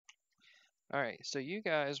Alright, so you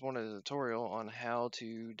guys wanted a tutorial on how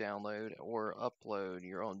to download or upload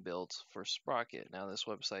your own builds for Sprocket. Now this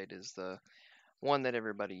website is the one that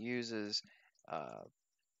everybody uses.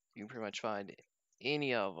 You can pretty much find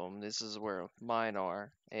any of them. This is where mine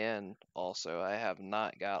are, and also I have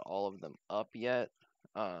not got all of them up yet.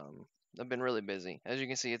 I've been really busy. As you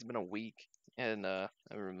can see, it's been a week, and I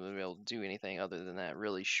haven't really been able to do anything other than that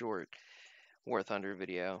really short War Thunder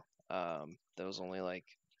video. That was only like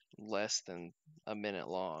less than a minute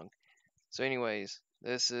long. So anyways,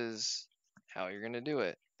 this is how you're gonna do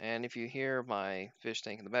it. And if you hear my fish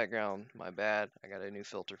tank in the background, my bad. I got a new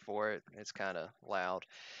filter for it. It's kind of loud.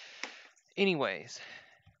 Anyways,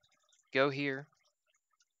 go here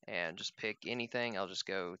and just pick anything. I'll just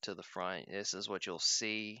go to the front. This is what you'll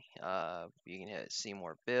see. You can hit see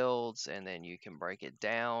more builds, and then you can break it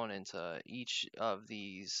down into each of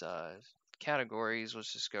these categories.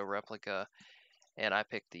 Let's just go replica, and I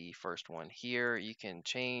picked the first one here. You can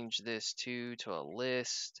change this to a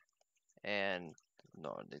list, and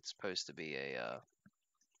no, it's supposed to be a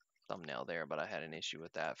thumbnail there, but I had an issue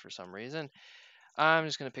with that for some reason. I'm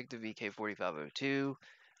just gonna pick the VK4502.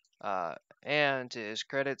 And to his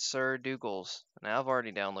credit, Sir Dougals. Now I've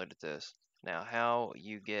already downloaded this. Now how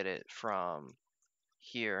you get it from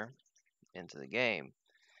here into the game,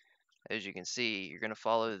 as you can see, you're gonna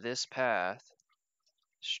follow this path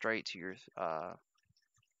straight to your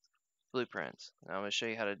blueprints. Now I'm gonna show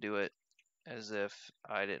you how to do it as if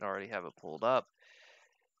I didn't already have it pulled up.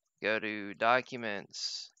 Go to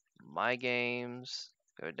Documents, My Games,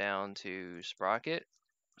 go down to Sprocket,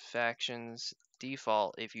 Factions,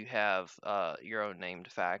 Default. If you have your own named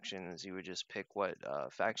factions, you would just pick what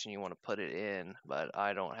faction you want to put it in, but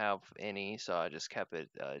I don't have any, so I just kept it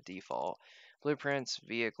default. Blueprints,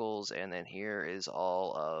 Vehicles, and then here is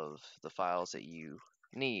all of the files that you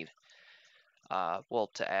need.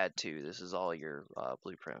 Well, to add to, this is all your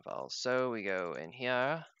blueprint files. So we go in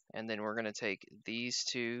here, and then we're going to take these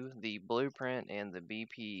two, the blueprint and the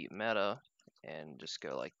BP meta, and just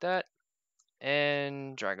go like that,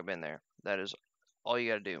 and drag them in there. That is all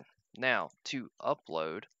you got to do. Now, to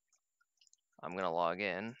upload, I'm going to log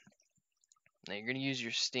in. Now you're going to use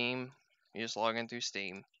your Steam. You just log in through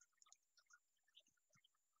Steam.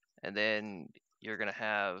 And then you're going to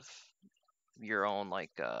have your own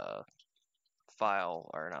like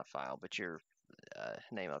file, or not file, but your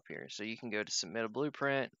name up here. So you can go to submit a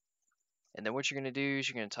blueprint, and then what you're going to do is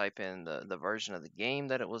you're going to type in the version of the game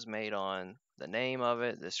that it was made on, the name of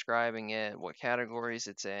it, describing it, what categories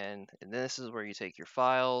it's in, and this is where you take your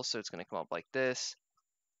files. So it's going to come up like this,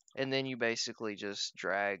 and then you basically just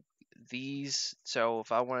drag these. So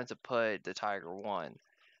if I wanted to put the Tiger 1,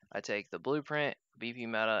 I take the blueprint, BP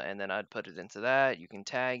meta, and then I'd put it into that. You can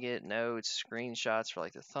tag it, notes, screenshots for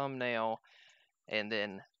like the thumbnail, and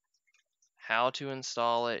then how to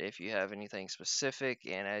install it if you have anything specific,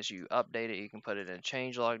 and as you update it, you can put it in a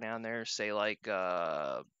changelog down there. Say like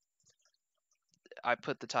I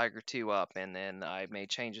put the Tiger 2 up, and then I made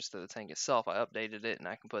changes to the tank itself. I updated it, and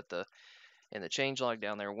I can put in the changelog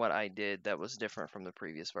down there what I did that was different from the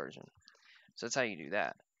previous version. So that's how you do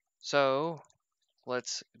that. So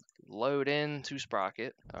let's load into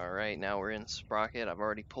Sprocket. Alright, now we're in Sprocket. I've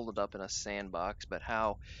already pulled it up in a sandbox, but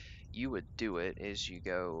how you would do it is you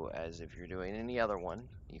go as if you're doing any other one.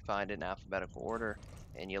 You find it in alphabetical order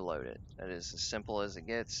and you load it. That is as simple as it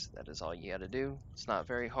gets. That is all you got to do. It's not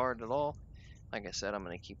very hard at all. Like I said, I'm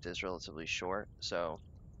going to keep this relatively short. So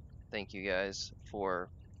thank you guys for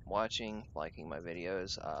watching, liking my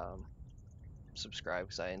videos. Subscribe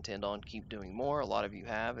because I intend on keep doing more. A lot of you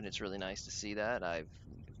have, and it's really nice to see that. I've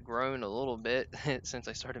grown a little bit since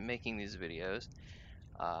I started making these videos,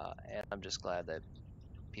 and I'm just glad that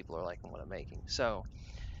people are liking what I'm making. So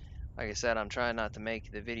like I said, I'm trying not to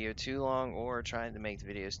make the video too long or trying to make the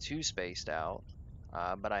videos too spaced out,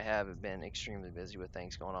 but I have been extremely busy with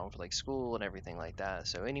things going on for like school and everything like that.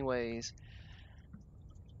 So anyways,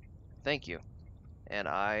 thank you, and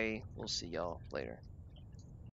I will see y'all later.